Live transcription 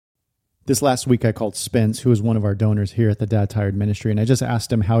This last week, I called Spence, who is one of our donors here at the Dad Tired Ministry, and I just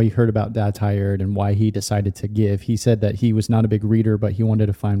asked him how he heard about Dad Tired and why he decided to give. He said that he was not a big reader, but he wanted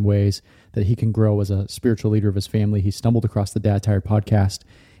to find ways that he can grow as a spiritual leader of his family. He stumbled across the Dad Tired podcast,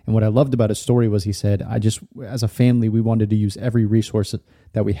 and what I loved about his story was he said, as a family, we wanted to use every resource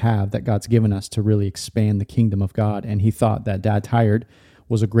that we have, that God's given us, to really expand the kingdom of God, and he thought that Dad Tired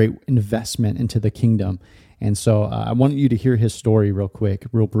was a great investment into the kingdom. And so I want you to hear his story real quick,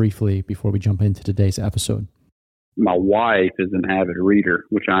 real briefly, before we jump into today's episode. My wife is an avid reader,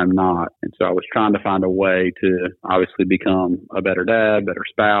 which I'm not. And so I was trying to find a way to obviously become a better dad, better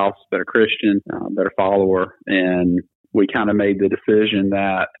spouse, better Christian, better follower. And we kind of made the decision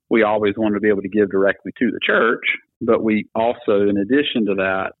that we always wanted to be able to give directly to the church, but we also, in addition to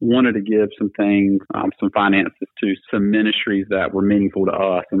that, wanted to give some things, some finances to some ministries that were meaningful to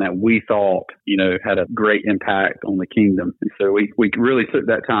us and that we thought, had a great impact on the kingdom. And so we really took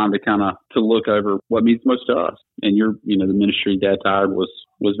that time to look over what means most to us. And the ministry Dad Tired was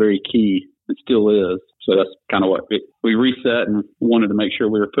very key. It still is. So that's kind of what we reset and wanted to make sure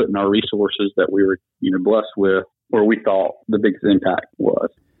we were putting our resources that we were, blessed with where we thought the biggest impact was.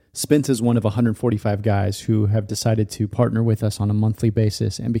 Spence is one of 145 guys who have decided to partner with us on a monthly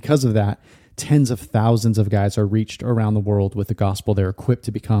basis. And because of that, tens of thousands of guys are reached around the world with the gospel. They're equipped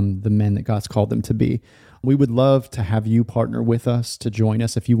to become the men that God's called them to be. We would love to have you partner with us, to join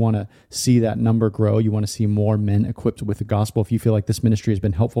us. If you want to see that number grow, you want to see more men equipped with the gospel, if you feel like this ministry has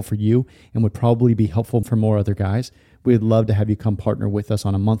been helpful for you and would probably be helpful for more other guys, we'd love to have you come partner with us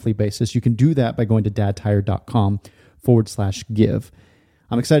on a monthly basis. You can do that by going to dadtired.com/give.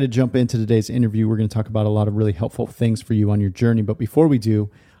 I'm excited to jump into today's interview. We're going to talk about a lot of really helpful things for you on your journey. But before we do,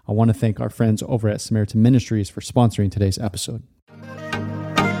 I want to thank our friends over at Samaritan Ministries for sponsoring today's episode.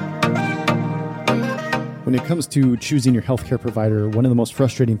 When it comes to choosing your healthcare provider, one of the most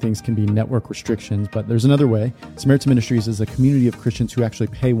frustrating things can be network restrictions, but there's another way. Samaritan Ministries is a community of Christians who actually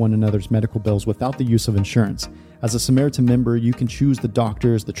pay one another's medical bills without the use of insurance. As a Samaritan member, you can choose the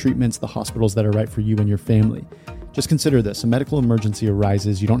doctors, the treatments, the hospitals that are right for you and your family. Just consider this. A medical emergency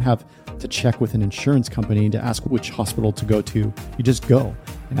arises. You don't have to check with an insurance company to ask which hospital to go to. You just go.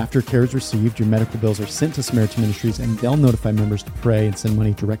 And after care is received, your medical bills are sent to Samaritan Ministries, and they'll notify members to pray and send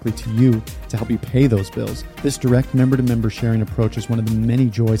money directly to you to help you pay those bills. This direct member-to-member sharing approach is one of the many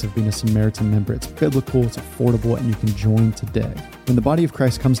joys of being a Samaritan member. It's biblical, it's affordable, and you can join today. When the body of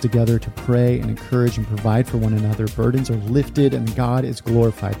Christ comes together to pray and encourage and provide for one another, burdens are lifted and God is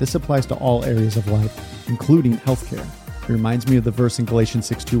glorified. This applies to all areas of life, including healthcare. It reminds me of the verse in Galatians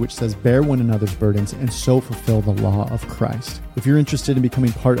 6:2, which says, "Bear one another's burdens and so fulfill the law of Christ." If you're interested in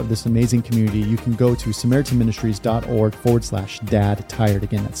becoming part of this amazing community, you can go to samaritanministries.org/Dad Tired.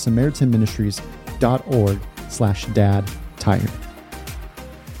 Again, that's samaritanministries.org/Dad Tired.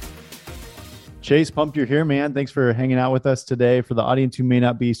 Chase, pumped you're here, man. Thanks for hanging out with us today. For the audience who may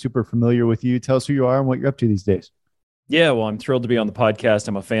not be super familiar with you, tell us who you are and what you're up to these days. Yeah, well, I'm thrilled to be on the podcast.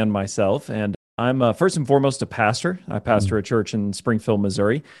 I'm a fan myself, and I'm first and foremost a pastor. I pastor a church in Springfield,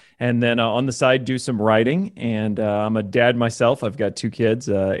 Missouri, and then on the side do some writing, and I'm a dad myself. I've got two kids,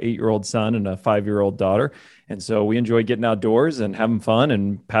 an 8-year-old son and a 5-year-old daughter, and so we enjoy getting outdoors and having fun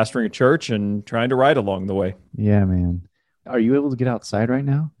and pastoring a church and trying to write along the way. Yeah, man. Are you able to get outside right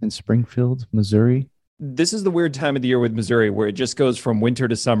now in Springfield, Missouri? This is the weird time of the year with Missouri where it just goes from winter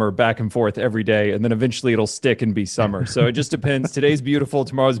to summer back and forth every day. And then eventually it'll stick and be summer. So it just depends. Today's beautiful.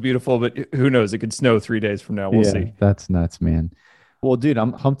 Tomorrow's beautiful. But who knows? It could snow 3 days from now. We'll see. That's nuts, man. Well, dude,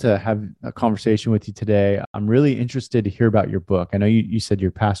 I'm pumped to have a conversation with you today. I'm really interested to hear about your book. I know you said you're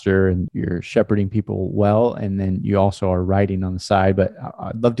a pastor and you're shepherding people well. And then you also are writing on the side. But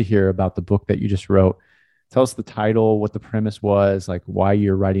I'd love to hear about the book that you just wrote. Tell us the title, what the premise was, like why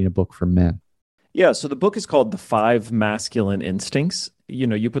you're writing a book for men. Yeah, so the book is called The 5 Masculine Instincts.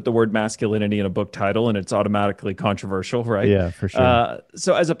 You put the word masculinity in a book title and it's automatically controversial, right? Yeah, for sure.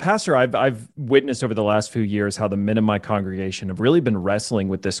 So as a pastor, I've witnessed over the last few years how the men in my congregation have really been wrestling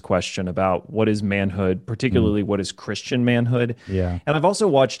with this question about what is manhood, particularly what is Christian manhood. Yeah. And I've also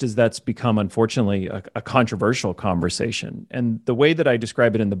watched as that's become, unfortunately, a controversial conversation. And the way that I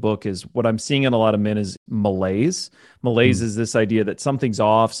describe it in the book is what I'm seeing in a lot of men is malaise. Malaise is this idea that something's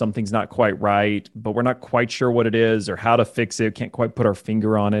off, something's not quite right, but we're not quite sure what it is or how to fix it, can't quite put our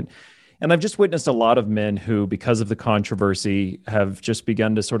finger on it. And I've just witnessed a lot of men who, because of the controversy, have just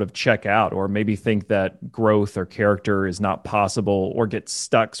begun to sort of check out, or maybe think that growth or character is not possible, or get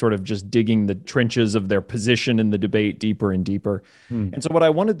stuck sort of just digging the trenches of their position in the debate deeper and deeper. And so what I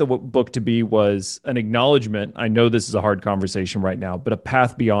wanted the book to be was an acknowledgement. I know this is a hard conversation right now, but a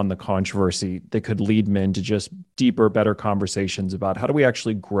path beyond the controversy that could lead men to just deeper, better conversations about how do we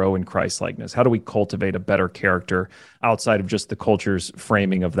actually grow in Christ-likeness? How do we cultivate a better character outside of just the culture's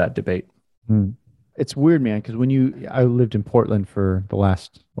framing of that debate? It's weird, man, because I lived in Portland for the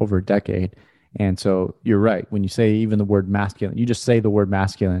last over a decade. And so you're right. When you say even the word masculine, you just say the word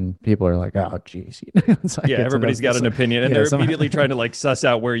masculine, people are like, oh, geez. It's like, everybody's got an opinion, and they're immediately trying to like suss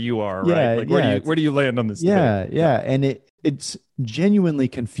out where you are, right? Like, where do you land on this debate? And it's genuinely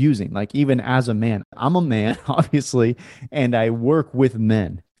confusing. Like, even as a man, I'm a man, obviously, and I work with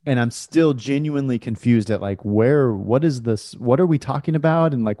men. And I'm still genuinely confused at like, what is this? What are we talking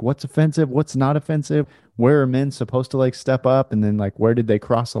about? And like, what's offensive? What's not offensive? Where are men supposed to like step up? And then like, where did they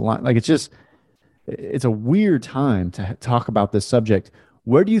cross the line? Like, it's a weird time to talk about this subject.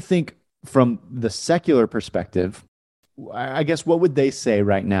 Where do you think, from the secular perspective, I guess, what would they say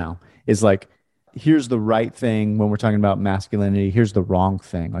right now is like, here's the right thing when we're talking about masculinity, here's the wrong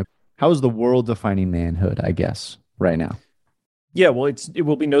thing? Like, how is the world defining manhood, I guess, right now? Yeah, well, it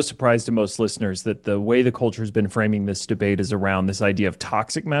will be no surprise to most listeners that the way the culture has been framing this debate is around this idea of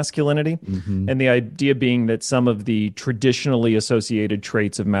toxic masculinity, and the idea being that some of the traditionally associated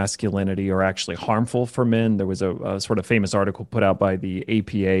traits of masculinity are actually harmful for men. There was a sort of famous article put out by the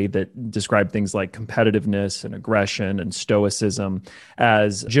APA that described things like competitiveness and aggression and stoicism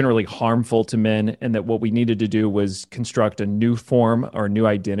as generally harmful to men, and that what we needed to do was construct a new form or new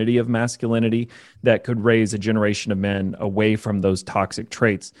identity of masculinity that could raise a generation of men away from those toxic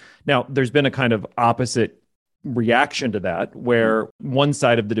traits. Now, there's been a kind of opposite reaction to that, where one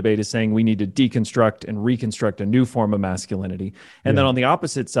side of the debate is saying we need to deconstruct and reconstruct a new form of masculinity. And then on the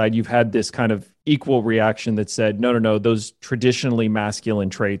opposite side, you've had this kind of equal reaction that said, no, those traditionally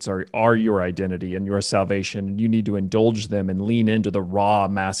masculine traits are your identity and your salvation, and you need to indulge them and lean into the raw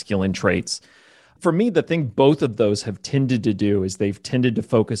masculine traits. For me, the thing both of those have tended to do is they've tended to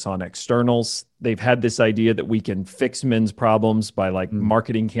focus on externals. They've had this idea that we can fix men's problems by like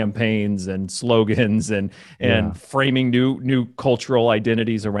marketing campaigns and slogans and framing new cultural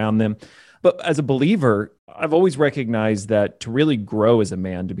identities around them. But as a believer, I've always recognized that to really grow as a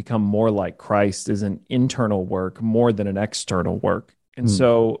man, to become more like Christ, is an internal work more than an external work. And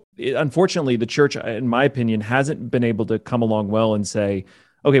so, unfortunately, the church, in my opinion, hasn't been able to come along well and say,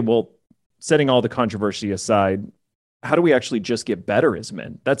 okay, well, setting all the controversy aside, how do we actually just get better as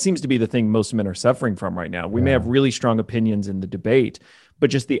men? That seems to be the thing most men are suffering from right now. We may have really strong opinions in the debate, but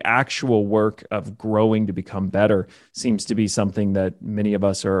just the actual work of growing to become better seems to be something that many of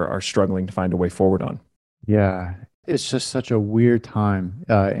us are struggling to find a way forward on. Yeah, it's just such a weird time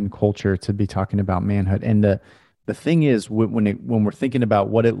in culture to be talking about manhood. And the thing is, when we're thinking about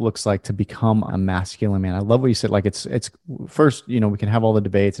what it looks like to become a masculine man, I love what you said. Like, it's first, we can have all the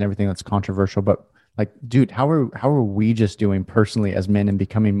debates and everything that's controversial, but like, dude, how are we just doing personally as men and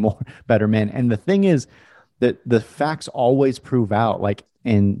becoming better men? And the thing is that the facts always prove out, like,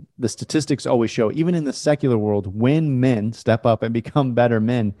 and the statistics always show, even in the secular world, when men step up and become better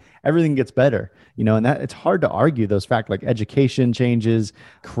men, everything gets better, and that it's hard to argue those facts. Like, education changes,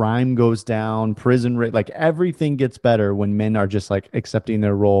 crime goes down, prison rate, like everything gets better when men are just like accepting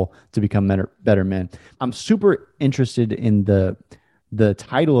their role to become better men. I'm super interested in the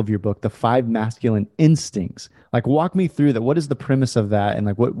title of your book, The 5 Masculine Instincts. Like, walk me through that. What is the premise of that? And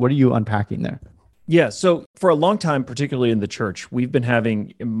like, what are you unpacking there? Yeah, so for a long time, particularly in the church, we've been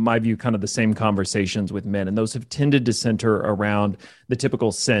having, in my view, kind of the same conversations with men, and those have tended to center around the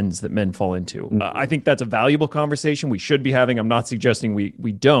typical sins that men fall into. I think that's a valuable conversation we should be having. I'm not suggesting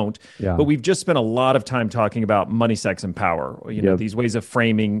we don't, but we've just spent a lot of time talking about money, sex, and power, these ways of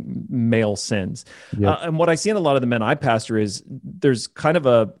framing male sins. And what I see in a lot of the men I pastor is there's kind of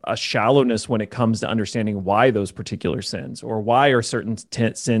a shallowness when it comes to understanding why those particular sins, or why are certain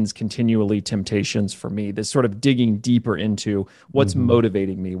sins continually temptations for me. This sort of digging deeper into what's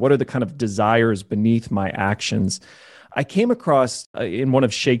motivating me. What are the kind of desires beneath my actions? I came across in one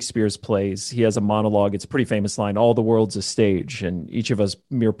of Shakespeare's plays, he has a monologue. It's a pretty famous line, all the world's a stage and each of us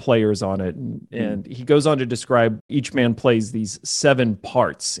mere players on it. And he goes on to describe each man plays these 7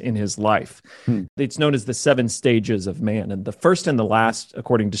 parts in his life. It's known as the 7 stages of man. And the first and the last,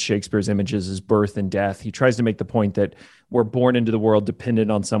 according to Shakespeare's images, is birth and death. He tries to make the point that we're born into the world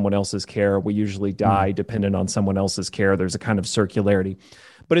dependent on someone else's care. We usually die dependent on someone else's care. There's a kind of circularity.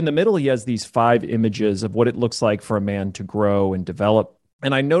 But in the middle, he has these 5 images of what it looks like for a man to grow and develop.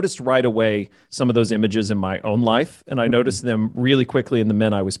 And I noticed right away some of those images in my own life. And I noticed them really quickly in the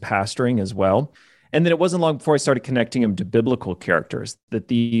men I was pastoring as well. And then it wasn't long before I started connecting them to biblical characters,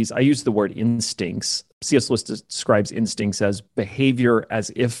 that I use the word instincts. C.S. Lewis describes instincts as behavior as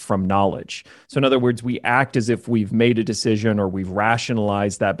if from knowledge. So in other words, we act as if we've made a decision or we've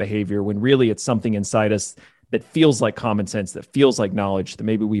rationalized that behavior when really it's something inside us that feels like common sense, that feels like knowledge that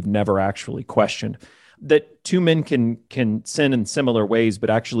maybe we've never actually questioned. That two men can sin in similar ways, but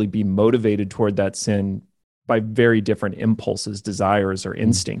actually be motivated toward that sin by very different impulses, desires, or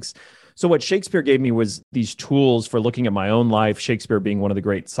instincts. So what Shakespeare gave me was these tools for looking at my own life, Shakespeare being one of the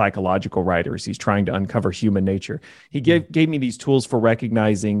great psychological writers. He's trying to uncover human nature. He gave me these tools for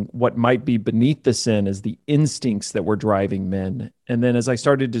recognizing what might be beneath the sin as the instincts that were driving men. And then as I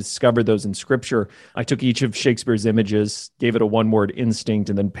started to discover those in Scripture, I took each of Shakespeare's images, gave it a one-word instinct,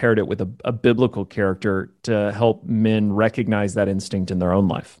 and then paired it with a biblical character to help men recognize that instinct in their own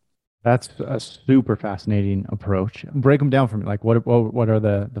life. That's a super fascinating approach. Break them down for me. Like, what are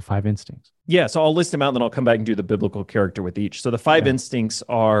the 5 instincts? Yeah, so I'll list them out, and then I'll come back and do the biblical character with each. So the 5 instincts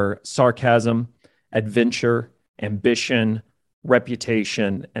are sarcasm, adventure, ambition,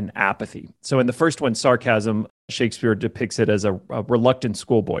 reputation, and apathy. So in the first one, sarcasm, Shakespeare depicts it as a reluctant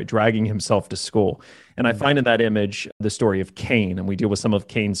schoolboy dragging himself to school. And I find in that image the story of Cain, and we deal with some of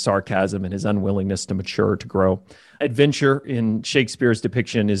Cain's sarcasm and his unwillingness to mature, to grow. Adventure in Shakespeare's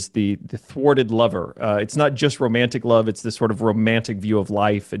depiction is the thwarted lover. It's not just romantic love, it's this sort of romantic view of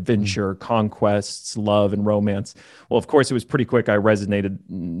life, adventure, conquests, love, and romance. Well, of course, it was pretty quick. I resonated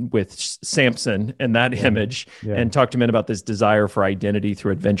with Samson and that image and talked to men about this desire for identity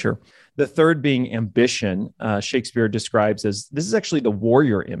through adventure. The third being ambition, Shakespeare describes as, this is actually the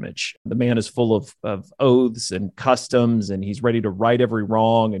warrior image. The man is full of oaths and customs, and he's ready to right every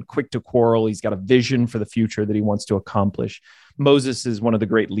wrong and quick to quarrel. He's got a vision for the future that he wants to accomplish. Moses is one of the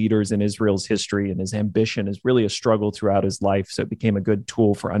great leaders in Israel's history, and his ambition is really a struggle throughout his life. So it became a good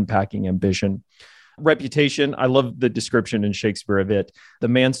tool for unpacking ambition. Reputation, I love the description in Shakespeare of it. The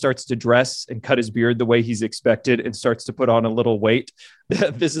man starts to dress and cut his beard the way he's expected and starts to put on a little weight.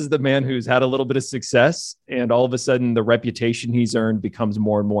 This is the man who's had a little bit of success, and all of a sudden the reputation he's earned becomes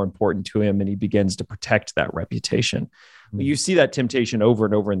more and more important to him, and he begins to protect that reputation. You see that temptation over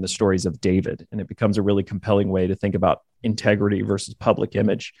and over in the stories of David, and it becomes a really compelling way to think about integrity versus public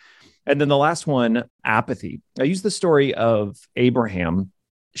image. And then the last one, apathy. I use the story of Abraham.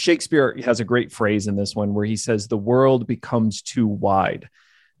 Shakespeare has a great phrase in this one where he says, the world becomes too wide.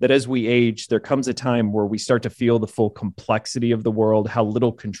 That as we age, there comes a time where we start to feel the full complexity of the world, how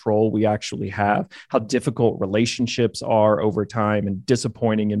little control we actually have, how difficult relationships are over time and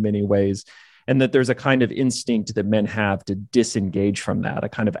disappointing in many ways. And that there's a kind of instinct that men have to disengage from that, a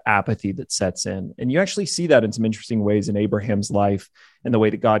kind of apathy that sets in. And you actually see that in some interesting ways in Abraham's life and the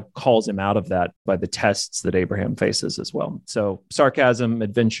way that God calls him out of that by the tests that Abraham faces as well. So sarcasm,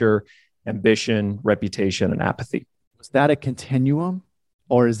 adventure, ambition, reputation, and apathy. Was that a continuum?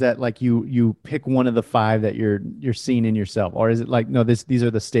 Or is that like you pick one of the 5 that you're seeing in yourself? Or is it like, no, these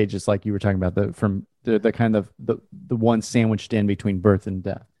are the stages like you were talking about, the kind of the one sandwiched in between birth and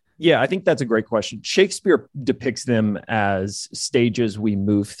death? Yeah, I think that's a great question. Shakespeare depicts them as stages we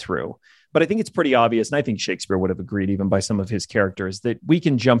move through. But I think it's pretty obvious, and I think Shakespeare would have agreed even by some of his characters, that we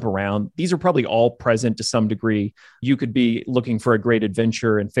can jump around. These are probably all present to some degree. You could be looking for a great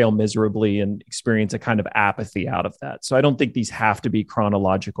adventure and fail miserably and experience a kind of apathy out of that. So I don't think these have to be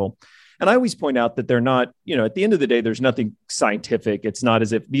chronological. And I always point out that they're not, at the end of the day, there's nothing scientific. It's not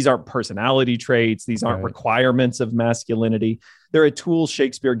as if these aren't personality traits. These aren't requirements of masculinity. They're a tool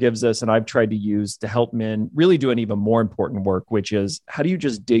Shakespeare gives us, and I've tried to use to help men really do an even more important work, which is how do you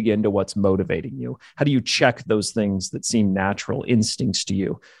just dig into what's motivating you? How do you check those things that seem natural instincts to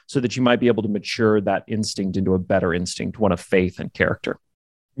you so that you might be able to mature that instinct into a better instinct, one of faith and character?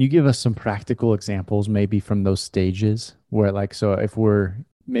 You give us some practical examples maybe from those stages where so if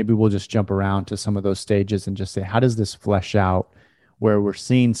maybe we'll just jump around to some of those stages and just say, how does this flesh out where we're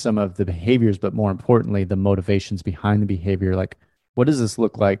seeing some of the behaviors, but more importantly, the motivations behind the behavior? Like, what does this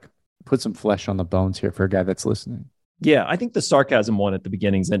look like? Put some flesh on the bones here for a guy that's listening. Yeah, I think the sarcasm one at the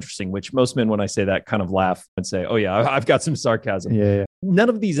beginning is interesting, which most men, when I say that, kind of laugh and say, oh yeah, I've got some sarcasm. Yeah. None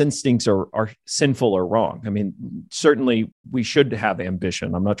of these instincts are sinful or wrong. I mean, certainly we should have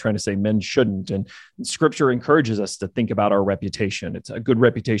ambition. I'm not trying to say men shouldn't. And Scripture encourages us to think about our reputation. It's a good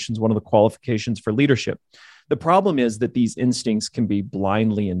reputation is one of the qualifications for leadership. The problem is that these instincts can be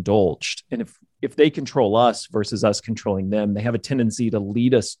blindly indulged. And if they control us versus us controlling them, they have a tendency to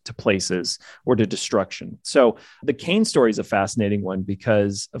lead us to places or to destruction. So the Cain story is a fascinating one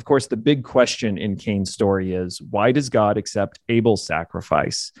because, of course, the big question in Cain's story is, why does God accept Abel's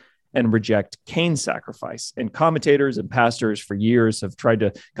sacrifice and reject Cain's sacrifice? And commentators and pastors for years have tried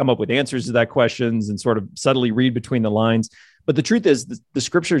to come up with answers to that questions and sort of subtly read between the lines. But the truth is the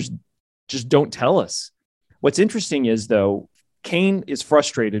scriptures just don't tell us. What's interesting is, though, Cain is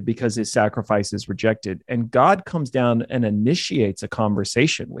frustrated because his sacrifice is rejected, and God comes down and initiates a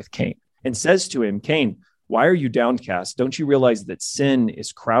conversation with Cain and says to him, Cain, why are you downcast? Don't you realize that sin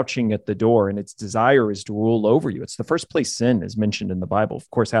is crouching at the door and its desire is to rule over you? It's the first place sin is mentioned in the Bible. Of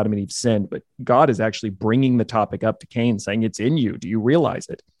course, Adam and Eve sinned, but God is actually bringing the topic up to Cain, saying it's in you. Do you realize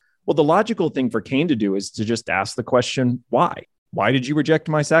it? Well, the logical thing for Cain to do is to just ask the question, why? Why did you reject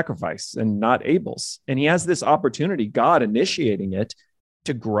my sacrifice and not Abel's? And he has this opportunity, God initiating it,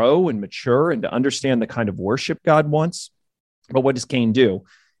 to grow and mature and to understand the kind of worship God wants. But what does Cain do?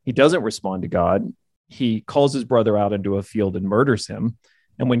 He doesn't respond to God. He calls his brother out into a field and murders him.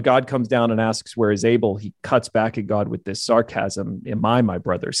 And when God comes down and asks, where is Abel? He cuts back at God with this sarcasm, am I my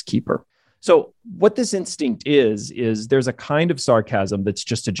brother's keeper? So what this instinct is there's a kind of sarcasm that's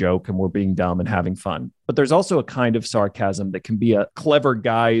just a joke and we're being dumb and having fun. But there's also a kind of sarcasm that can be a clever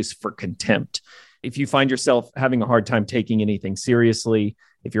guise for contempt. If you find yourself having a hard time taking anything seriously,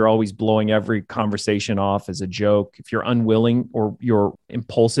 if you're always blowing every conversation off as a joke, if you're unwilling or you're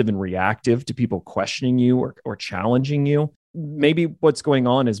impulsive and reactive to people questioning you or challenging you, maybe what's going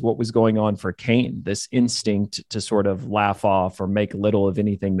on is what was going on for Cain, this instinct to sort of laugh off or make little of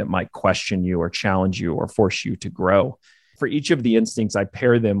anything that might question you or challenge you or force you to grow. For each of the instincts, I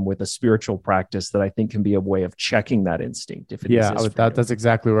pair them with a spiritual practice that I think can be a way of checking that instinct. If it that's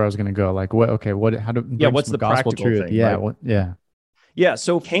exactly where I was going to go. Like, what's the practical truth? Thing? Yeah. Right? Yeah.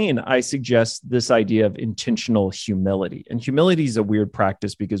 So Cain, I suggest this idea of intentional humility. And humility is a weird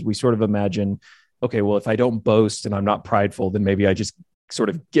practice because we sort of imagine, okay, well, if I don't boast and I'm not prideful, then maybe I just sort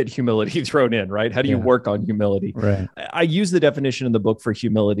of get humility thrown in, right? How do you work on humility? Right. I use the definition in the book for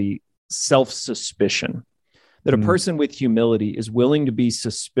humility, self-suspicion, that a person with humility is willing to be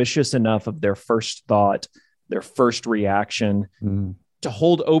suspicious enough of their first thought, their first reaction, to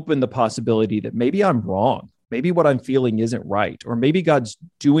hold open the possibility that maybe I'm wrong. Maybe what I'm feeling isn't right, or maybe God's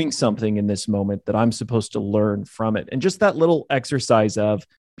doing something in this moment that I'm supposed to learn from it. And just that little exercise of,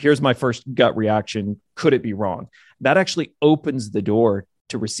 here's my first gut reaction, could it be wrong? That actually opens the door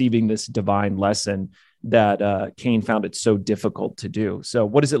to receiving this divine lesson that Cain found it so difficult to do. So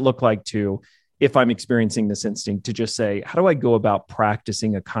what does it look like to, if I'm experiencing this instinct, to just say, how do I go about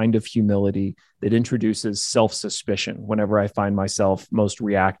practicing a kind of humility that introduces self-suspicion whenever I find myself most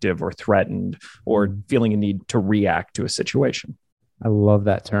reactive or threatened or feeling a need to react to a situation? I love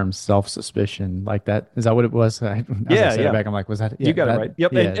that term, self-suspicion. Like that, is that what it was? I said it back, I'm like, was that? Yeah, you got it right.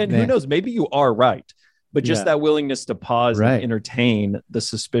 Yep. Yeah, and who knows, maybe you are right. But just that willingness to pause and entertain the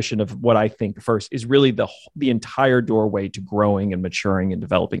suspicion of what I think first is really the entire doorway to growing and maturing and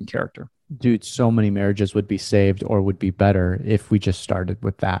developing character. Dude, so many marriages would be saved or would be better if we just started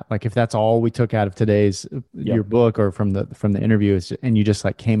with that. Like if that's all we took out of today's your book or from the interview and you just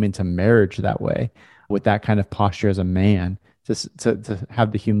like came into marriage that way with that kind of posture as a man, to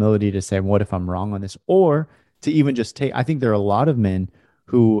have the humility to say, what if I'm wrong on this? Or to even just take, I think there are a lot of men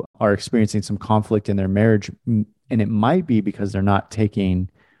who are experiencing some conflict in their marriage, and it might be because they're not taking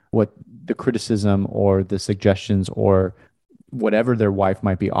what the criticism or the suggestions or whatever their wife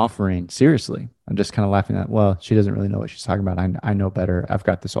might be offering seriously. I'm just kind of laughing at, well, she doesn't really know what she's talking about. I know better. I've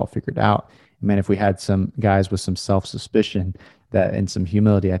got this all figured out. Man, if we had some guys with some self-suspicion that and some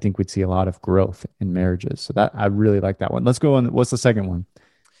humility, I think we'd see a lot of growth in marriages. So that I really like that one. Let's go on. What's the second one?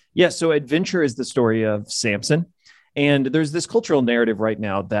 Yeah. So Adventure is the story of Samson. And there's this cultural narrative right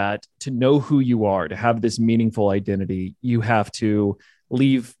now that to know who you are, to have this meaningful identity, you have to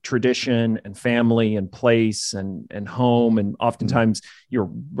leave tradition and family and place and home and oftentimes your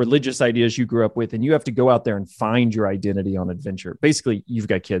religious ideas you grew up with, and you have to go out there and find your identity on adventure. Basically, you've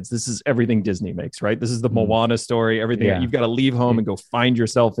got kids. This is everything Disney makes, right? This is the Moana story, everything. Yeah. You've got to leave home and go find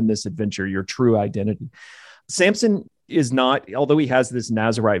yourself in this adventure, your true identity. Samson is not, although he has this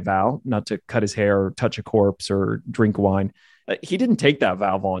Nazirite vow not to cut his hair or touch a corpse or drink wine, he didn't take that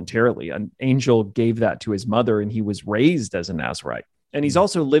vow voluntarily. An angel gave that to his mother, and he was raised as a Nazirite. And he's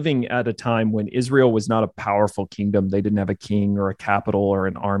also living at a time when Israel was not a powerful kingdom. They didn't have a king or a capital or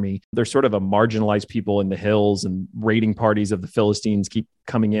an army. They're sort of a marginalized people in the hills, and raiding parties of the Philistines keep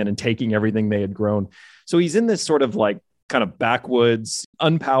coming in and taking everything they had grown. So he's in this sort of like kind of backwoods,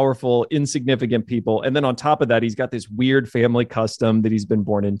 unpowerful, insignificant people. And then on top of that, he's got this weird family custom that he's been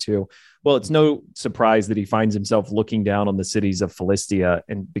born into. Well, it's no surprise that he finds himself looking down on the cities of Philistia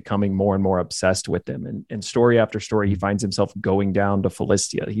and becoming more and more obsessed with them. And story after story, he finds himself going down to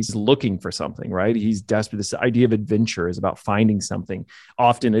Philistia. He's looking for something, right? He's desperate. This idea of adventure is about finding something.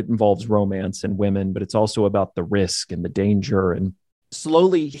 Often it involves romance and women, but it's also about the risk and the danger. And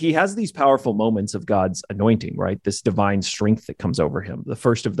slowly, he has these powerful moments of God's anointing, right? This divine strength that comes over him. The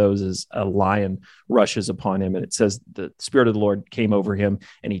first of those is a lion rushes upon him, and it says the Spirit of the Lord came over him,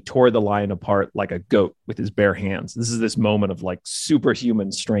 and he tore the lion apart like a goat with his bare hands. This is this moment of like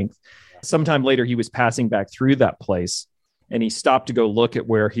superhuman strength. Sometime later, he was passing back through that place, and he stopped to go look at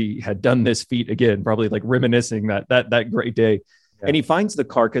where he had done this feat again, probably like reminiscing that great day. And he finds the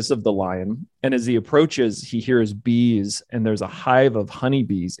carcass of the lion. And as he approaches, he hears bees, and there's a hive of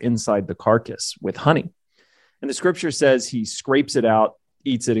honeybees inside the carcass with honey. And the scripture says he scrapes it out,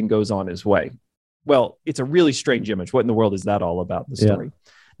 eats it, and goes on his way. Well, it's a really strange image. What in the world is that all about, the story?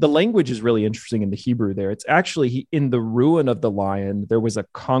 Yeah. The language is really interesting in the Hebrew there. It's actually in the ruin of the lion, there was a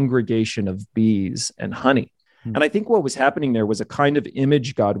congregation of bees and honey. And I think what was happening there was a kind of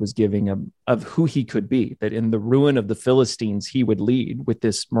image God was giving him of who he could be, that in the ruin of the Philistines, he would lead with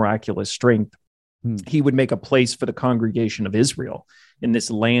this miraculous strength. He would make a place for the congregation of Israel in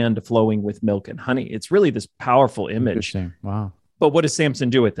this land flowing with milk and honey. It's really this powerful image. Wow. But what does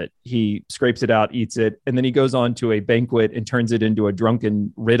Samson do with it? He scrapes it out, eats it, and then he goes on to a banquet and turns it into a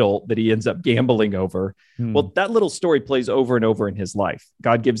drunken riddle that he ends up gambling over. Well, that little story plays over and over in his life.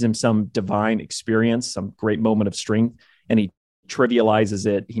 God gives him some divine experience, some great moment of strength, and he trivializes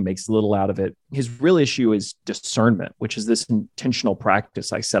it. He makes little out of it. His real issue is discernment, which is this intentional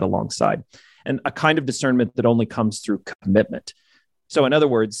practice I set alongside, and a kind of discernment that only comes through commitment. So in other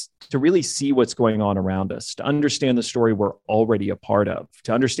words, to really see what's going on around us, to understand the story we're already a part of,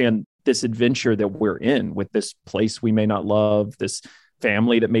 to understand this adventure that we're in with this place we may not love, this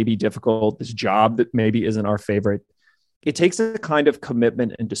family that may be difficult, this job that maybe isn't our favorite. It takes a kind of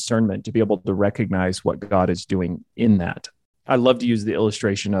commitment and discernment to be able to recognize what God is doing in that. I love to use the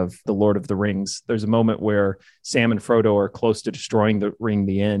illustration of the Lord of the Rings. There's a moment where Sam and Frodo are close to destroying the ring,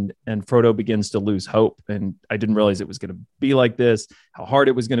 the end, and Frodo begins to lose hope. And I didn't realize it was going to be like this, how hard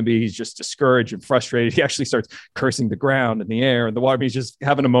it was going to be. He's just discouraged and frustrated. He actually starts cursing the ground and the air and the water. He's just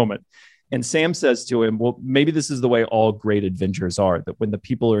having a moment. And Sam says to him, well, maybe this is the way all great adventures are, that when the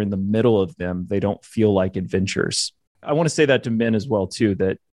people are in the middle of them, they don't feel like adventures. I want to say that to men as well, too,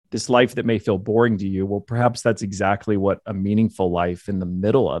 that this life that may feel boring to you, well, perhaps that's exactly what a meaningful life in the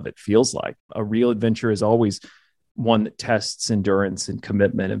middle of it feels like. A real adventure is always one that tests endurance and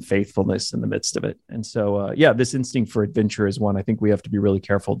commitment and faithfulness in the midst of it. And so, this instinct for adventure is one I think we have to be really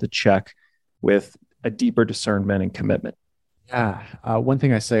careful to check with a deeper discernment and commitment. Yeah. One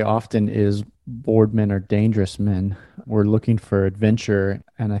thing I say often is bored men are dangerous men. We're looking for adventure.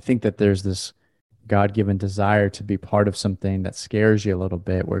 And I think that there's this God-given desire to be part of something that scares you a little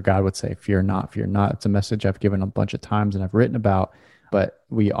bit, where God would say, fear not, fear not. It's a message I've given a bunch of times and I've written about, but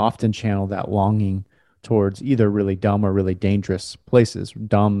we often channel that longing towards either really dumb or really dangerous places.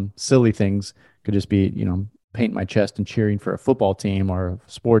 Dumb, silly things could just be, painting my chest and cheering for a football team or a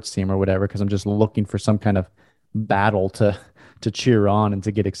sports team or whatever, because I'm just looking for some kind of battle to cheer on and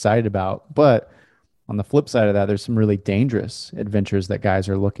to get excited about. But on the flip side of that, there's some really dangerous adventures that guys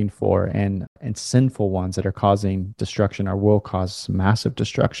are looking for, and sinful ones that are causing destruction or will cause massive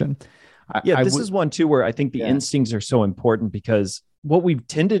destruction. This is one too where I think the instincts are so important, because what we've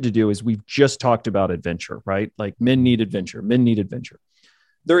tended to do is we've just talked about adventure, right? Like men need adventure, men need adventure.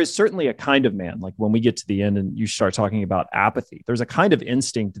 There is certainly a kind of man, like when we get to the end and you start talking about apathy, there's a kind of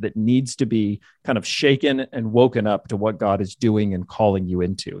instinct that needs to be kind of shaken and woken up to what God is doing and calling you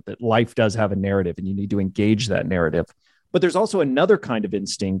into, that life does have a narrative and you need to engage that narrative. But there's also another kind of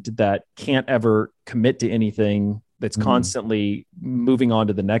instinct that can't ever commit to anything, that's constantly moving on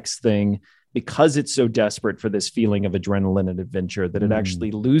to the next thing, because it's so desperate for this feeling of adrenaline and adventure that it actually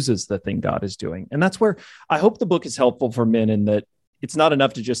loses the thing God is doing. And that's where I hope the book is helpful for men, in that it's not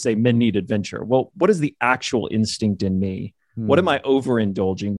enough to just say men need adventure. Well, what is the actual instinct in me? What am I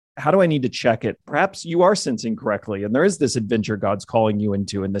overindulging? How do I need to check it? Perhaps you are sensing correctly, and there is this adventure God's calling you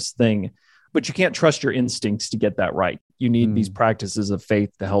into in this thing, but you can't trust your instincts to get that right. You need these practices of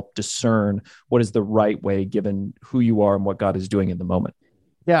faith to help discern what is the right way, given who you are and what God is doing in the moment.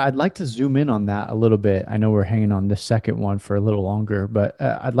 Yeah, I'd like to zoom in on that a little bit. I know we're hanging on this second one for a little longer, but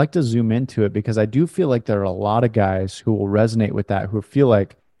I'd like to zoom into it, because I do feel like there are a lot of guys who will resonate with that, who feel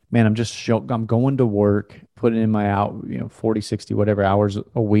like, man, I'm going to work, putting in my 40, 60, whatever hours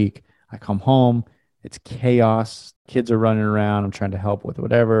a week. I come home, it's chaos. kids are running around. I'm trying to help with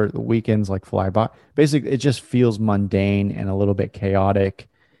whatever. The weekends like fly by. Basically, it just feels mundane and a little bit chaotic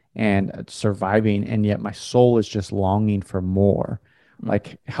and surviving. And yet my soul is just longing for more.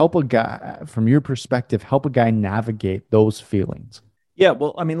 Like, help a guy, from your perspective, help a guy navigate those feelings. Yeah,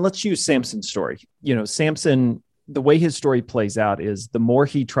 well, I mean, let's use Samson's story. Samson, the way his story plays out is the more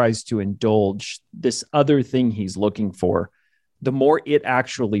he tries to indulge this other thing he's looking for, the more it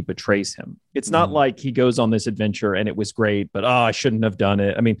actually betrays him. It's not like he goes on this adventure and it was great, but I shouldn't have done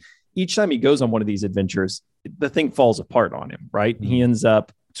it. I mean, each time he goes on one of these adventures, the thing falls apart on him, right? He ends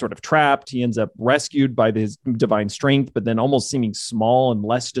up sort of trapped. He ends up rescued by his divine strength, but then almost seeming small and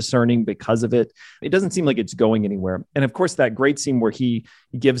less discerning because of it. It doesn't seem like it's going anywhere. And of course, that great scene where he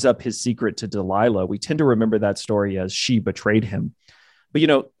gives up his secret to Delilah, we tend to remember that story as she betrayed him. But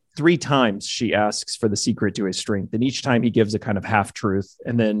 3 times she asks for the secret to his strength. And each time he gives a kind of half truth,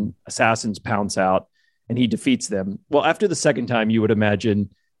 and then assassins pounce out and he defeats them. Well, after the second time, you would imagine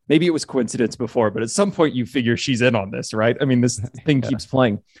maybe it was coincidence before, but at some point you figure she's in on this, right? I mean, this thing keeps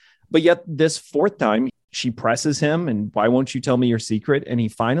playing. But yet this 4th time, she presses him and why won't you tell me your secret? And he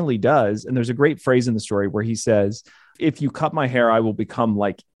finally does. And there's a great phrase in the story where he says, if you cut my hair, I will become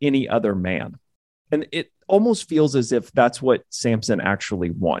like any other man. And it almost feels as if that's what Samson actually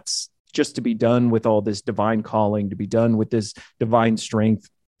wants, just to be done with all this divine calling, to be done with this divine strength.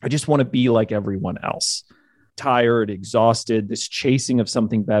 I just want to be like everyone else. Tired, exhausted, this chasing of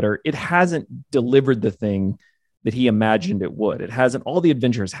something better. It hasn't delivered the thing that he imagined it would. It hasn't, all the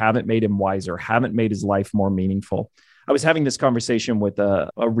adventures haven't made him wiser, haven't made his life more meaningful. I was having this conversation with a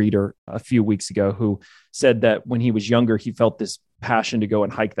reader a few weeks ago who said that when he was younger, he felt this passion to go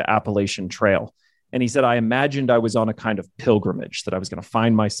and hike the Appalachian Trail. And he said, I imagined I was on a kind of pilgrimage, that I was going to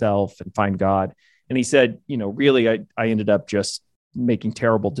find myself and find God. And he said, really, I ended up just making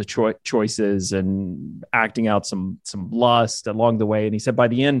terrible choices and acting out some lust along the way. And he said, by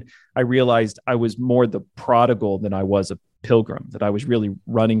the end, I realized I was more the prodigal than I was a pilgrim, that I was really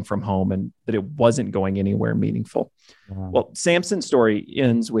running from home and that it wasn't going anywhere meaningful. Wow. Well, Samson's story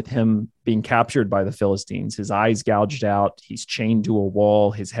ends with him being captured by the Philistines, his eyes gouged out, he's chained to a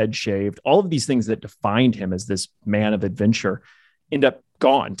wall, his head shaved. All of these things that defined him as this man of adventure end up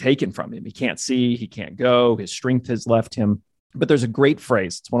gone, taken from him. He can't see, he can't go, his strength has left him. But there's a great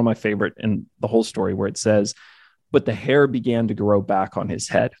phrase, it's one of my favorite in the whole story, where it says, but the hair began to grow back on his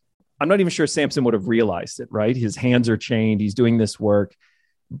head. I'm not even sure Samson would have realized it, right? His hands are chained, he's doing this work.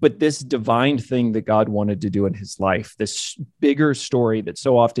 But this divine thing that God wanted to do in his life, this bigger story that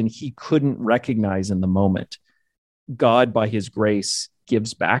so often he couldn't recognize in the moment, God, by his grace,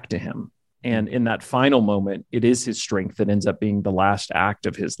 gives back to him. And in that final moment, it is his strength that ends up being the last act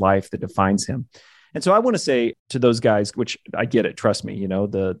of his life that defines him. And so I want to say to those guys, which I get it, trust me,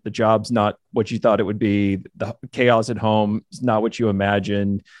 the job's not what you thought it would be. The chaos at home is not what you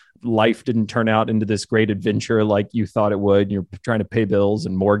imagined. Life didn't turn out into this great adventure like you thought it would. You're trying to pay bills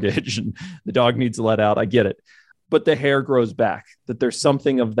and mortgage and the dog needs to let out. I get it. But the hair grows back, that there's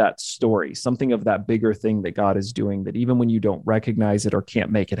something of that story, something of that bigger thing that God is doing, that even when you don't recognize it or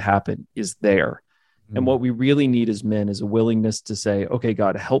can't make it happen, is there. And what we really need as men is a willingness to say, okay,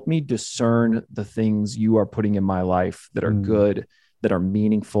 God, help me discern the things you are putting in my life that are good, that are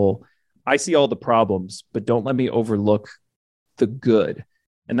meaningful. I see all the problems, but don't let me overlook the good.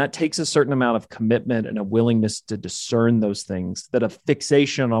 And that takes a certain amount of commitment and a willingness to discern those things, that a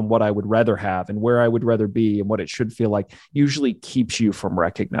fixation on what I would rather have and where I would rather be and what it should feel like usually keeps you from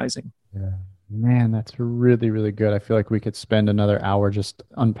recognizing. Yeah. Man, that's really, really good. I feel like we could spend another hour just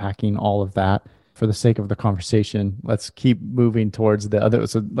unpacking all of that. For the sake of the conversation, let's keep moving towards the other.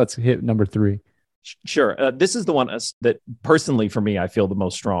 So let's hit number 3. Sure. This is the one that personally for me, I feel the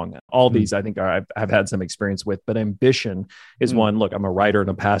most strong. All these I think I've had some experience with, but ambition is one. Look, I'm a writer and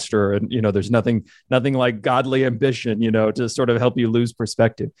a pastor, and there's nothing like godly ambition, to sort of help you lose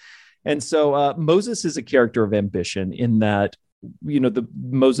perspective. And so Moses is a character of ambition in that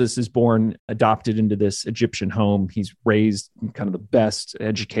Moses is born, adopted into this Egyptian home. He's raised kind of the best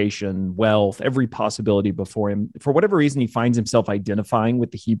education, wealth, every possibility before him. For whatever reason, he finds himself identifying with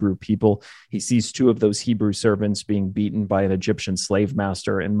the Hebrew people. He sees 2 of those Hebrew servants being beaten by an Egyptian slave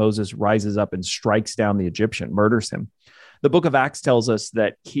master, and Moses rises up and strikes down the Egyptian, murders him. The book of Acts tells us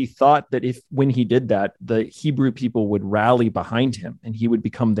that he thought that when he did that, the Hebrew people would rally behind him and he would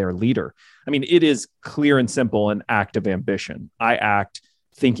become their leader. I mean, it is clear and simple an act of ambition. I act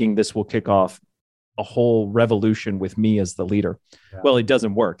thinking this will kick off a whole revolution with me as the leader. Yeah. Well, it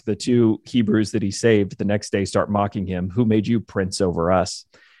doesn't work. The 2 Hebrews that he saved the next day start mocking him. Who made you prince over us?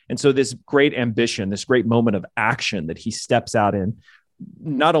 And so this great ambition, this great moment of action that he steps out in,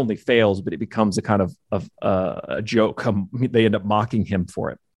 not only fails, but it becomes a kind of a joke. They end up mocking him for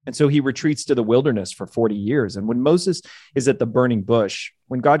it. And so he retreats to the wilderness for 40 years. And when Moses is at the burning bush,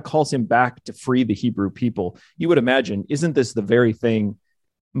 when God calls him back to free the Hebrew people, you would imagine, isn't this the very thing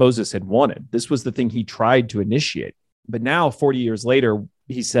Moses had wanted? This was the thing he tried to initiate. But now, 40 years later,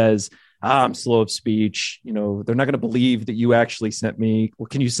 he says, I'm slow of speech. They're not going to believe that you actually sent me. Well,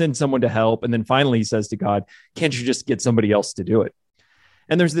 can you send someone to help? And then finally he says to God, can't you just get somebody else to do it?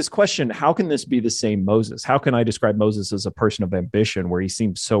 And there's this question, how can this be the same Moses? How can I describe Moses as a person of ambition where he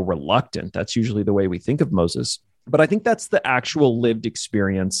seems so reluctant? That's usually the way we think of Moses. But I think that's the actual lived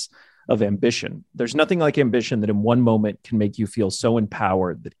experience of ambition. There's nothing like ambition that in one moment can make you feel so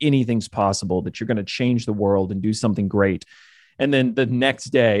empowered that anything's possible, that you're going to change the world and do something great. And then the next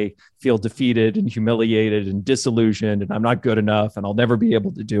day feel defeated and humiliated and disillusioned, and I'm not good enough and I'll never be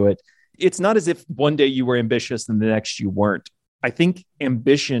able to do it. It's not as if one day you were ambitious and the next you weren't. I think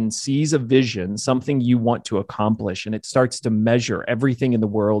ambition sees a vision, something you want to accomplish, and it starts to measure everything in the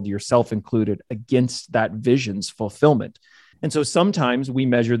world, yourself included, against that vision's fulfillment. And so sometimes we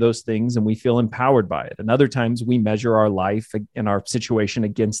measure those things and we feel empowered by it. And other times we measure our life and our situation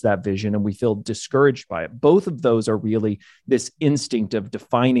against that vision and we feel discouraged by it. Both of those are really this instinct of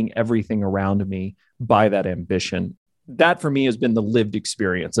defining everything around me by that ambition. That for me has been the lived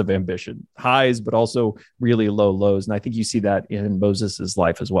experience of ambition, highs, but also really low lows. And I think you see that in Moses's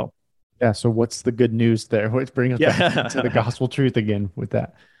life as well. Yeah. So what's the good news there? Let's bring it back to the gospel truth again with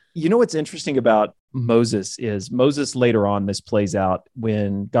that. What's interesting about Moses is Moses later on, this plays out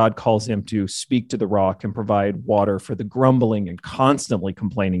when God calls him to speak to the rock and provide water for the grumbling and constantly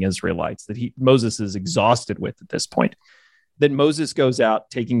complaining Israelites that Moses is exhausted with at this point. Then Moses goes out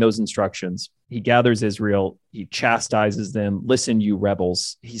taking those instructions. He gathers Israel. He chastises them. Listen, you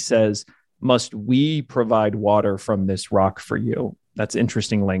rebels. He says, must we provide water from this rock for you? That's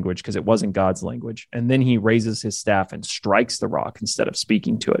interesting language because it wasn't God's language. And then he raises his staff and strikes the rock instead of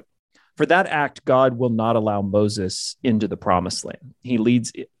speaking to it. For that act, God will not allow Moses into the promised land. He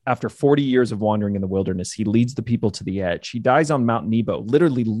leads, after 40 years of wandering in the wilderness, he leads the people to the edge. He dies on Mount Nebo,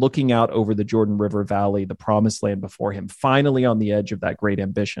 literally looking out over the Jordan River Valley, the promised land before him, finally on the edge of that great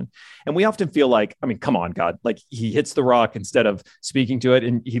ambition. And we often feel like, come on, God, like he hits the rock instead of speaking to it,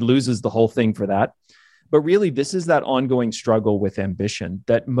 and he loses the whole thing for that. But really, this is that ongoing struggle with ambition,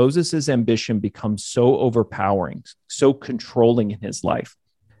 that Moses's ambition becomes so overpowering, so controlling in his life,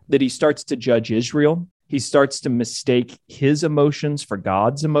 that he starts to judge Israel. He starts to mistake his emotions for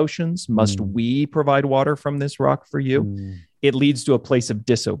God's emotions. Must we provide water from this rock for you? It leads to a place of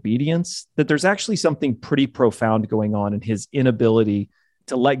disobedience, that there's actually something pretty profound going on in his inability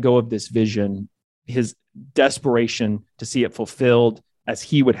to let go of this vision, his desperation to see it fulfilled as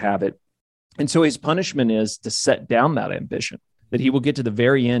he would have it. And so his punishment is to set down that ambition, that he will get to the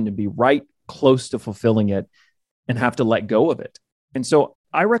very end and be right close to fulfilling it and have to let go of it. And so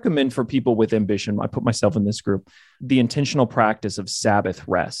I recommend for people with ambition, I put myself in this group, the intentional practice of Sabbath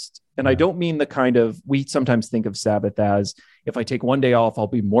rest. And I don't mean the kind of, we sometimes think of Sabbath as, if I take one day off, I'll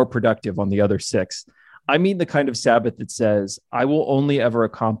be more productive on the other 6. I mean the kind of Sabbath that says, I will only ever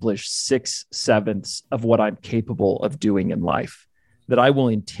accomplish 6/7 of what I'm capable of doing in life, that I will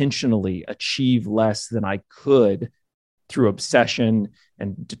intentionally achieve less than I could through obsession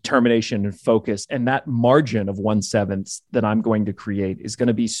and determination and focus. And that margin of 1/7 that I'm going to create is going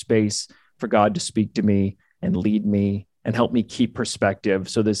to be space for God to speak to me and lead me and help me keep perspective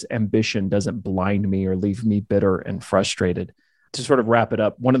so this ambition doesn't blind me or leave me bitter and frustrated. To sort of wrap it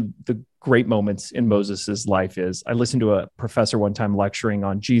up, one of the great moments in Moses's life is, I listened to a professor one time lecturing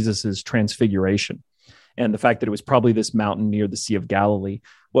on Jesus's transfiguration and the fact that it was probably this mountain near the Sea of Galilee.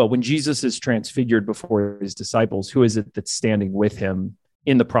 Well, when Jesus is transfigured before his disciples, who is it that's standing with him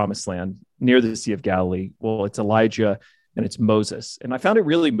in the promised land near the Sea of Galilee? Well, it's Elijah and it's Moses. And I found it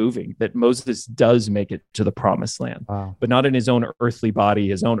really moving that Moses does make it to the promised land, but not in his own earthly body,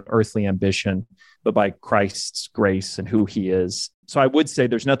 his own earthly ambition, but by Christ's grace and who he is. So I would say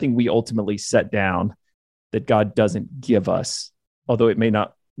there's nothing we ultimately set down that God doesn't give us, although it may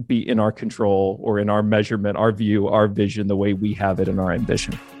not be in our control or in our measurement, our view, our vision, the way we have it in our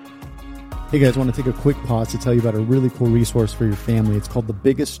ambition. Hey guys, I want to take a quick pause to tell you about a really cool resource for your family. It's called The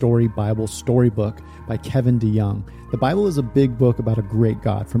Biggest Story Bible Storybook by Kevin DeYoung. The Bible is a big book about a great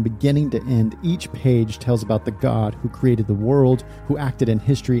God. From beginning to end, each page tells about the God who created the world, who acted in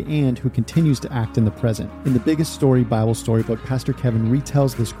history, and who continues to act in the present. In The Biggest Story Bible Storybook, Pastor Kevin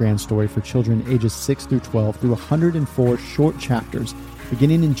retells this grand story for children ages 6 through 12 through 104 short chapters.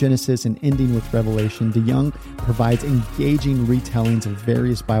 Beginning in Genesis and ending with Revelation, DeYoung provides engaging retellings of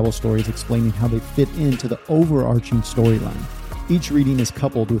various Bible stories explaining how they fit into the overarching storyline. Each reading is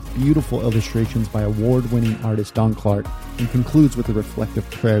coupled with beautiful illustrations by award-winning artist Don Clark and concludes with a reflective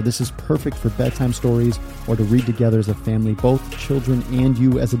prayer. This is perfect for bedtime stories or to read together as a family. Both children and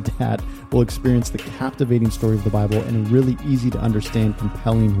you as a dad will experience the captivating story of the Bible in a really easy to understand,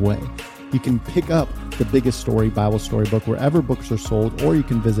 compelling way. You can pick up The Biggest Story Bible Storybook wherever books are sold, or you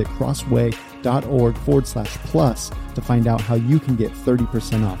can visit crossway.org/plus to find out how you can get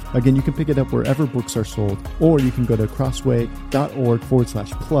 30% off. Again, you can pick it up wherever books are sold, or you can go to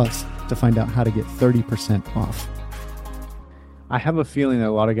crossway.org/plus to find out how to get 30% off. I have a feeling that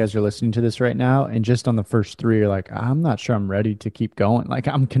a lot of guys are listening to this right now, and just on the first three, you're like, I'm not sure I'm ready to keep going. Like,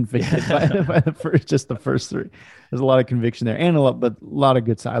 I'm convicted by just the first three. There's a lot of conviction there, and a lot of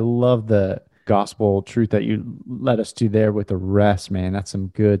good stuff. I love the gospel truth that you led us to there with the rest, man. That's some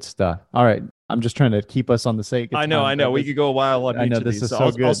good stuff. All right, I'm just trying to keep us on the sake. I know. We could go a while on each of these.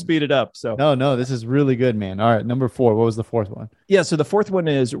 I'll speed it up. So no, this is really good, man. All right, number 4. What was the fourth one? Yeah, so the fourth one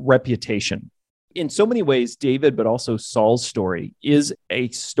is reputation. In so many ways, David, but also Saul's story is a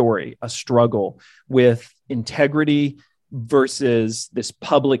story, a struggle with integrity versus this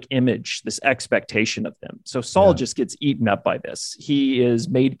public image, this expectation of them. So Saul just gets eaten up by this. He is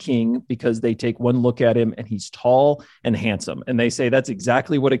made king because they take one look at him and he's tall and handsome. And they say that's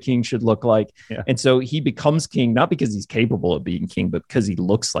exactly what a king should look like. Yeah. And so he becomes king, not because he's capable of being king, but because he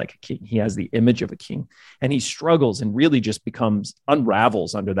looks like a king. He has the image of a king, and he struggles and really just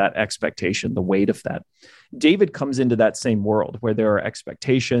unravels under that expectation, the weight of that. David comes into that same world where there are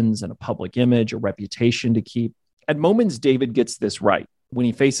expectations and a public image, a reputation to keep. At moments, David gets this right. When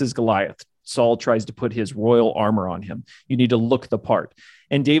he faces Goliath, Saul tries to put his royal armor on him. You need to look the part.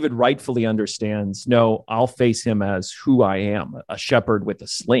 And David rightfully understands, no, I'll face him as who I am, a shepherd with a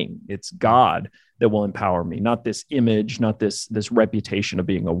sling. It's God that will empower me, not this image, not this reputation of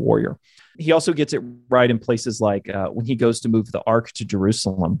being a warrior. He also gets it right in places like when he goes to move the ark to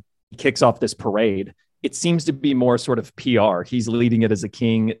Jerusalem, he kicks off this parade. It seems to be more sort of PR. He's leading it as a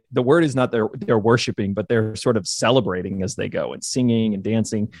king. The word is not they're worshiping, but they're sort of celebrating as they go and singing and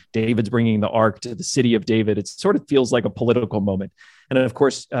dancing. David's bringing the ark to the city of David. It sort of feels like a political moment. And then, of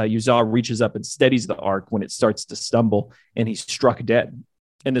course, Uzzah reaches up and steadies the ark when it starts to stumble, and he's struck dead.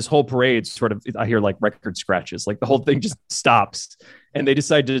 And this whole parade sort of, I hear like record scratches, like the whole thing just stops. And they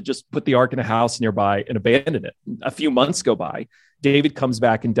decide to just put the ark in a house nearby and abandon it. A few months go by. David comes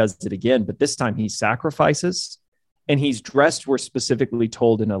back and does it again, but this time he sacrifices, and he's dressed, we're specifically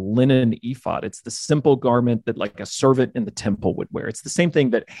told, in a linen ephod. It's the simple garment that like a servant in the temple would wear. It's the same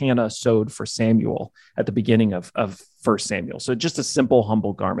thing that Hannah sewed for Samuel at the beginning of 1 Samuel. So just a simple,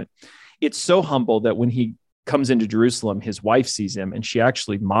 humble garment. It's so humble that when he comes into Jerusalem, his wife sees him and she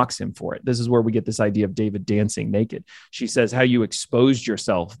actually mocks him for it. This is where we get this idea of David dancing naked. She says, how you exposed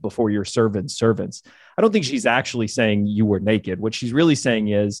yourself before your servants. I don't think she's actually saying you were naked. What she's really saying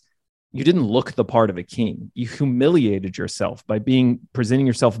is you didn't look the part of a king. You humiliated yourself by presenting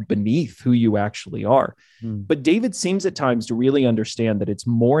yourself beneath who you actually are. But David seems at times to really understand that it's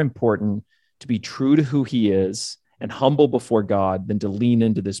more important to be true to who he is and humble before God than to lean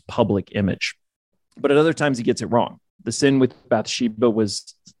into this public image. But at other times he gets it wrong. The sin with Bathsheba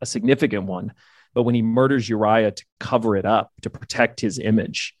was a significant one, but when he murders Uriah to cover it up, to protect his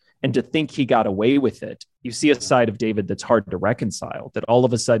image, and to think he got away with it, you see a side of David that's hard to reconcile, that all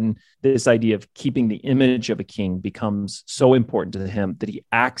of a sudden this idea of keeping the image of a king becomes so important to him that he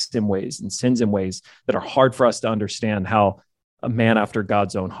acts in ways and sins in ways that are hard for us to understand how a man after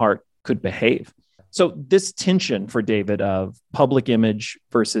God's own heart could behave. So this tension for David of public image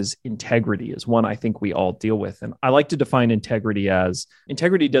versus integrity is one I think we all deal with. And I like to define integrity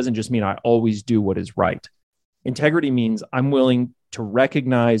doesn't just mean I always do what is right. Integrity means I'm willing to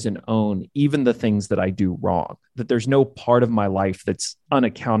recognize and own even the things that I do wrong, that there's no part of my life that's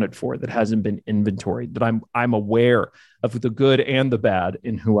unaccounted for, that hasn't been inventoried, that I'm aware of the good and the bad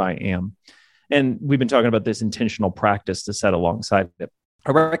in who I am. And we've been talking about this intentional practice to set alongside it.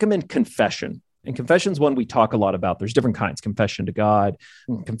 I recommend confession. And confession is one we talk a lot about. There's different kinds: confession to God,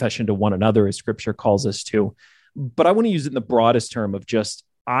 confession to one another, as scripture calls us to. But I want to use it in the broadest term of just,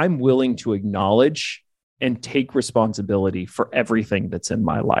 I'm willing to acknowledge and take responsibility for everything that's in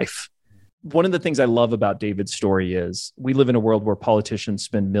my life. One of the things I love about David's story is we live in a world where politicians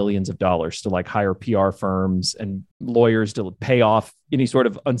spend millions of dollars to like hire PR firms and lawyers to pay off any sort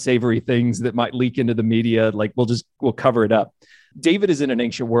of unsavory things that might leak into the media. Like we'll cover it up. David is in an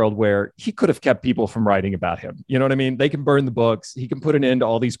ancient world where he could have kept people from writing about him. You know what I mean? They can burn the books. He can put an end to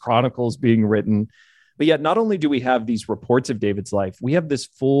all these chronicles being written. But yet not only do we have these reports of David's life, we have this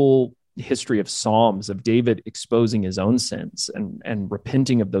full history of Psalms of David exposing his own sins and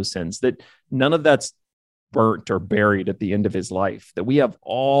repenting of those sins, that none of that's burnt or buried at the end of his life, that we have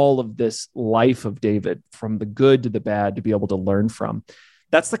all of this life of David, from the good to the bad, to be able to learn from.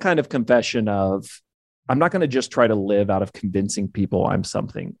 That's the kind of confession of, I'm not going to just try to live out of convincing people I'm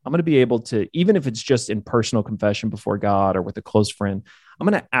something. I'm going to be able to, even if it's just in personal confession before God or with a close friend, I'm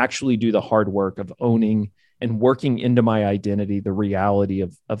going to actually do the hard work of owning and working into my identity the reality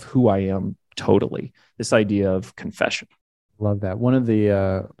of who I am totally. This idea of confession. Love that. One of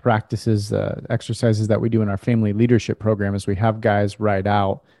the practices, exercises that we do in our family leadership program is we have guys write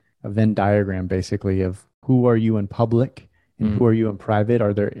out a Venn diagram, basically, of who are you in public and who are you in private?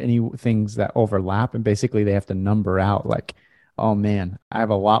 Are there any things that overlap? And basically they have to number out like, oh man, I have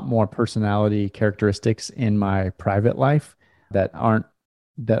a lot more personality characteristics in my private life that aren't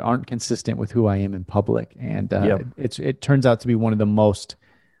consistent with who I am in public. And it turns out to be one of the most,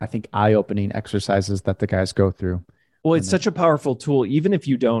 I think, eye-opening exercises that the guys go through. Well, it's such a powerful tool, even if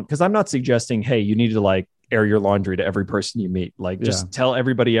you don't, because I'm not suggesting, hey, you need to like air your laundry to every person you meet. Like just tell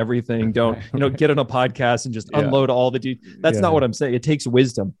everybody everything. Don't, get on a podcast and just unload all the details. That's not what I'm saying. It takes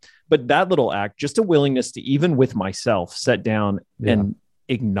wisdom. But that little act, just a willingness to, even with myself, sit down and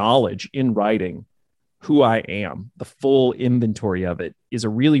acknowledge in writing who I am, the full inventory of it, is a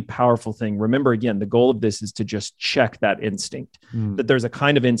really powerful thing. Remember, again, the goal of this is to just check that instinct, that there's a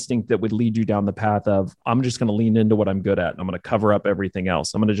kind of instinct that would lead you down the path of, I'm just going to lean into what I'm good at. And I'm going to cover up everything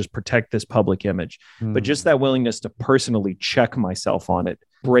else. I'm going to just protect this public image. But just that willingness to personally check myself on it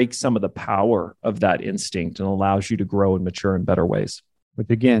breaks some of the power of that instinct and allows you to grow and mature in better ways. Which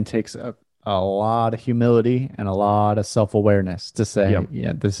again takes a lot of humility and a lot of self-awareness to say,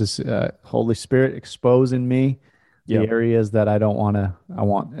 this is Holy Spirit exposing me the areas that I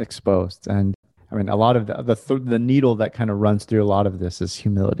want exposed. And I mean, a lot of the needle that kind of runs through a lot of this is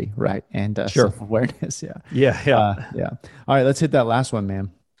humility, right? And self-awareness. All right, let's hit that last one,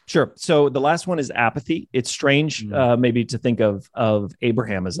 man. Sure. So the last one is apathy. It's strange maybe to think of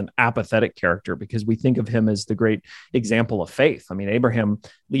Abraham as an apathetic character, because we think of him as the great example of faith. I mean, Abraham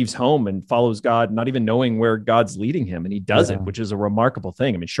leaves home and follows God, not even knowing where God's leading him. And he does it, which is a remarkable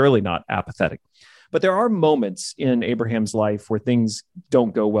thing. I mean, surely not apathetic. But there are moments in Abraham's life where things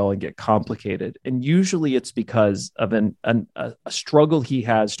don't go well and get complicated. And usually it's because of a struggle he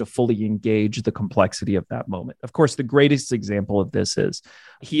has to fully engage the complexity of that moment. Of course, the greatest example of this is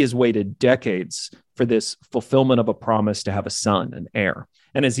he has waited decades for this fulfillment of a promise to have a son, an heir.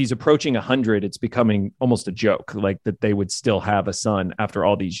 And as he's approaching 100, it's becoming almost a joke, like that they would still have a son after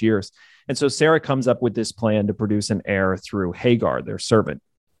all these years. And so Sarah comes up with this plan to produce an heir through Hagar, their servant.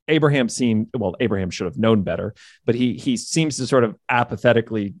 Abraham should have known better, but he seems to sort of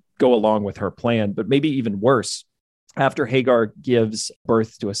apathetically go along with her plan. But maybe even worse, after Hagar gives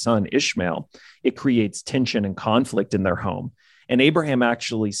birth to a son, Ishmael, it creates tension and conflict in their home. And Abraham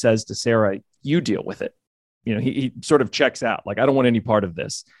actually says to Sarah, you deal with it. He sort of checks out, like, I don't want any part of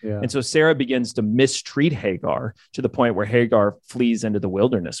this. And so Sarah begins to mistreat Hagar to the point where Hagar flees into the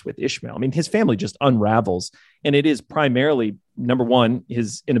wilderness with Ishmael. I mean, his family just unravels. And it is primarily, number one,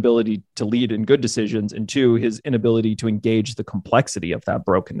 his inability to lead in good decisions, and two, his inability to engage the complexity of that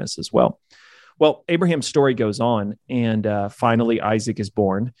brokenness as well. Well, Abraham's story goes on, and finally Isaac is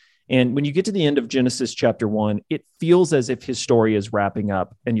born. And when you get to the end of Genesis chapter 1, it feels as if his story is wrapping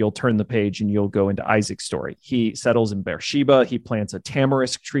up, and you'll turn the page and you'll go into Isaac's story. He settles in Beersheba. He plants a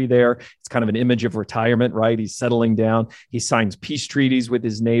tamarisk tree there. It's kind of an image of retirement, right? He's settling down. He signs peace treaties with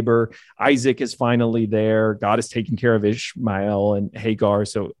his neighbor. Isaac is finally there. God is taking care of Ishmael and Hagar.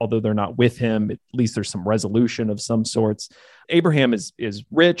 So although they're not with him, at least there's some resolution of some sorts. Abraham is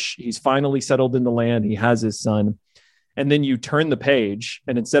rich. He's finally settled in the land. He has his son. And then you turn the page,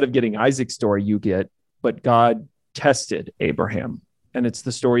 and instead of getting Isaac's story, you get, but God tested Abraham. And it's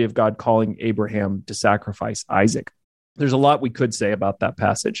the story of God calling Abraham to sacrifice Isaac. There's a lot we could say about that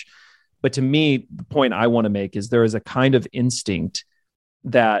passage. But to me, the point I want to make is there is a kind of instinct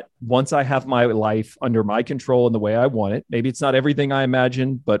that once I have my life under my control in the way I want it, maybe it's not everything I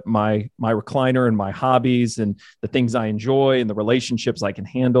imagine, but my recliner and my hobbies and the things I enjoy and the relationships I can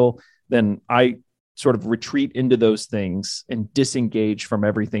handle, then I sort of retreat into those things and disengage from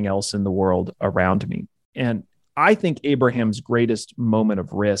everything else in the world around me. And I think Abraham's greatest moment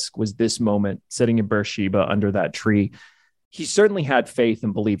of risk was this moment sitting in Beersheba under that tree. He certainly had faith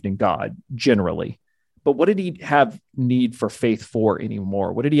and believed in God generally, but what did he have need for faith for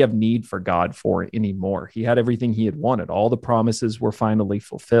anymore? What did he have need for God for anymore? He had everything he had wanted. All the promises were finally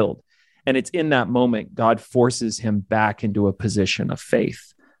fulfilled. And it's in that moment, God forces him back into a position of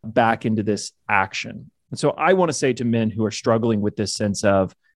faith, back into this action. And so I want to say to men who are struggling with this sense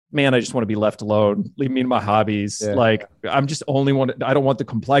of, man, I just want to be left alone. Leave me to my hobbies. Yeah. Like I don't want the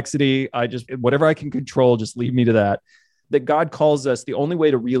complexity. Whatever I can control, just leave me to that. That God calls us, the only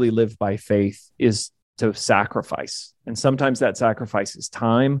way to really live by faith is to sacrifice. And sometimes that sacrifice is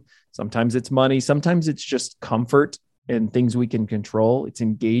time. Sometimes it's money. Sometimes it's just comfort and things we can control. It's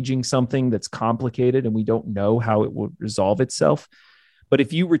engaging something that's complicated and we don't know how it will resolve itself. But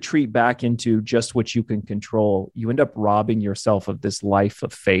if you retreat back into just what you can control, you end up robbing yourself of this life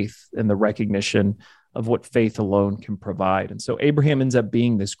of faith and the recognition of what faith alone can provide. And so Abraham ends up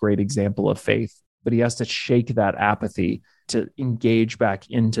being this great example of faith, but he has to shake that apathy to engage back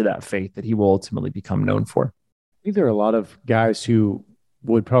into that faith that he will ultimately become known for. I think there are a lot of guys who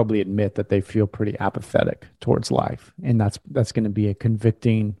would probably admit that they feel pretty apathetic towards life. And that's going to be a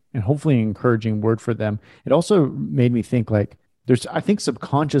convicting and hopefully encouraging word for them. It also made me think like, I think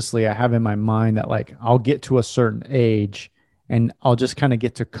subconsciously I have in my mind that like I'll get to a certain age and I'll just kind of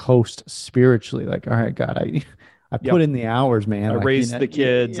get to coast spiritually. Like, all right, God, I put in the hours, man. I raised the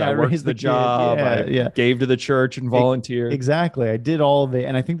kids. I worked the job. I gave to the church and volunteered. Exactly. I did all of it.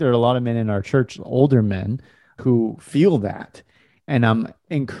 And I think there are a lot of men in our church, older men, who feel that. And I'm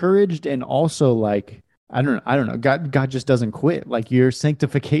encouraged and also like, I don't know. God just doesn't quit. Like your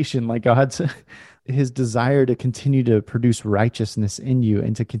sanctification, like God's his desire to continue to produce righteousness in you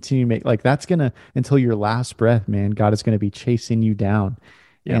and to continue to make like that's gonna until your last breath, man. God is gonna be chasing you down,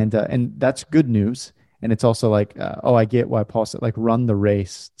 and that's good news. And it's also like, I get why Paul said, like, run the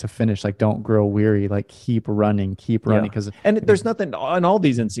race to finish. Like, don't grow weary. Like, keep running. And there's nothing on all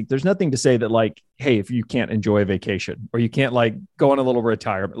these instincts. There's nothing to say that, like, hey, if you can't enjoy a vacation or you can't like go on a little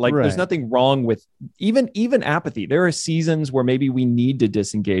retirement, like, There's nothing wrong with even apathy. There are seasons where maybe we need to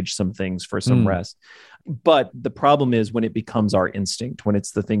disengage some things for some rest. But the problem is when it becomes our instinct, when it's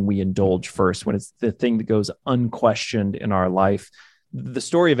the thing we indulge first, when it's the thing that goes unquestioned in our life. The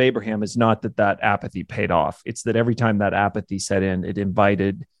story of Abraham is not that apathy paid off. It's that every time that apathy set in, it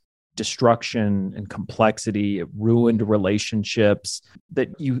invited destruction and complexity. It ruined relationships. That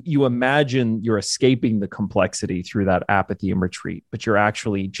you imagine you're escaping the complexity through that apathy and retreat, but you're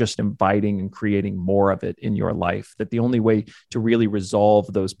actually just inviting and creating more of it in your life. That the only way to really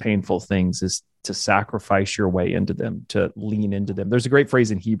resolve those painful things is to sacrifice your way into them, to lean into them. There's a great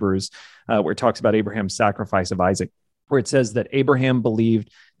phrase in Hebrews where it talks about Abraham's sacrifice of Isaac, where it says that Abraham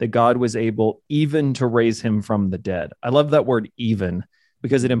believed that God was able even to raise him from the dead. I love that word even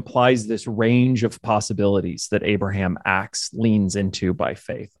because it implies this range of possibilities that Abraham leans into by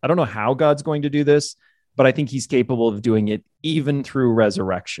faith. I don't know how God's going to do this, but I think he's capable of doing it even through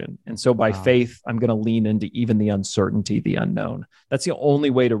resurrection. And so by faith, I'm going to lean into even the uncertainty, the unknown. That's the only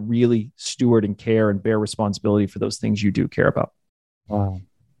way to really steward and care and bear responsibility for those things you do care about. Wow.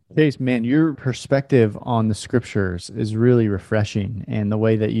 Chase, man, your perspective on the scriptures is really refreshing, and the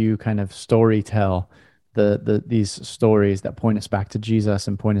way that you kind of story tell these stories that point us back to Jesus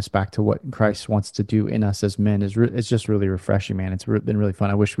and point us back to what Christ wants to do in us as men it's just really refreshing, man. It's been really fun.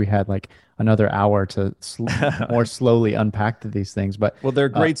 I wish we had like another hour to more slowly unpack these things, but they're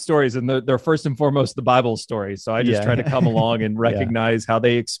great stories, and they're first and foremost the Bible stories. So I just try to come along and recognize how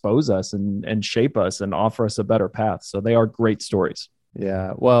they expose us and shape us and offer us a better path. So they are great stories.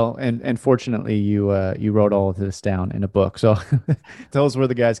 Yeah. Well, and fortunately you wrote all of this down in a book. So tell us where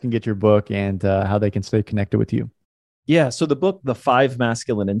the guys can get your book and how they can stay connected with you. Yeah. So the book, The 5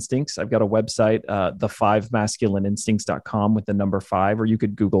 Masculine Instincts, I've got a website, the5masculineinstincts.com with the number 5, or you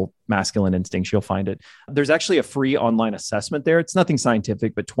could Google masculine instincts. You'll find it. There's actually a free online assessment there. It's nothing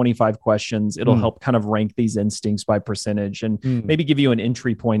scientific, but 25 questions. It'll help kind of rank these instincts by percentage and maybe give you an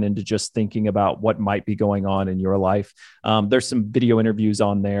entry point into just thinking about what might be going on in your life. There's some video interviews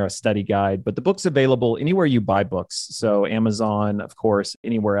on there, a study guide, but the book's available anywhere you buy books. So Amazon, of course,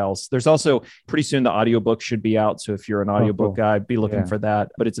 anywhere else. There's also pretty soon the audiobook should be out. So if you're an audiobook guy, be looking for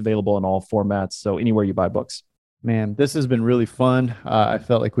that, but it's available in all formats. So anywhere you buy books. Man, this has been really fun. I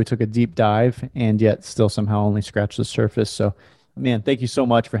felt like we took a deep dive and yet still somehow only scratched the surface. So, man, thank you so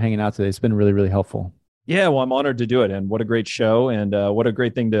much for hanging out today. It's been really, really helpful. Yeah, well, I'm honored to do it. And what a great show, and what a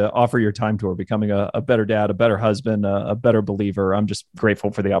great thing to offer your time to, becoming a better dad, a better husband, a better believer. I'm just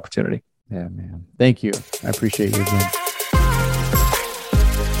grateful for the opportunity. Yeah, man. Thank you. I appreciate you again.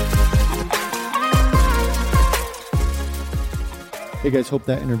 Hey guys, hope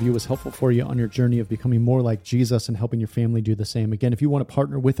that interview was helpful for you on your journey of becoming more like Jesus and helping your family do the same. Again, if you want to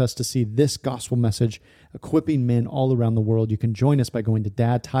partner with us to see this gospel message equipping men all around the world, you can join us by going to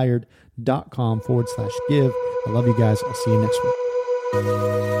dadtired.com/give. I love you guys. I'll see you next week.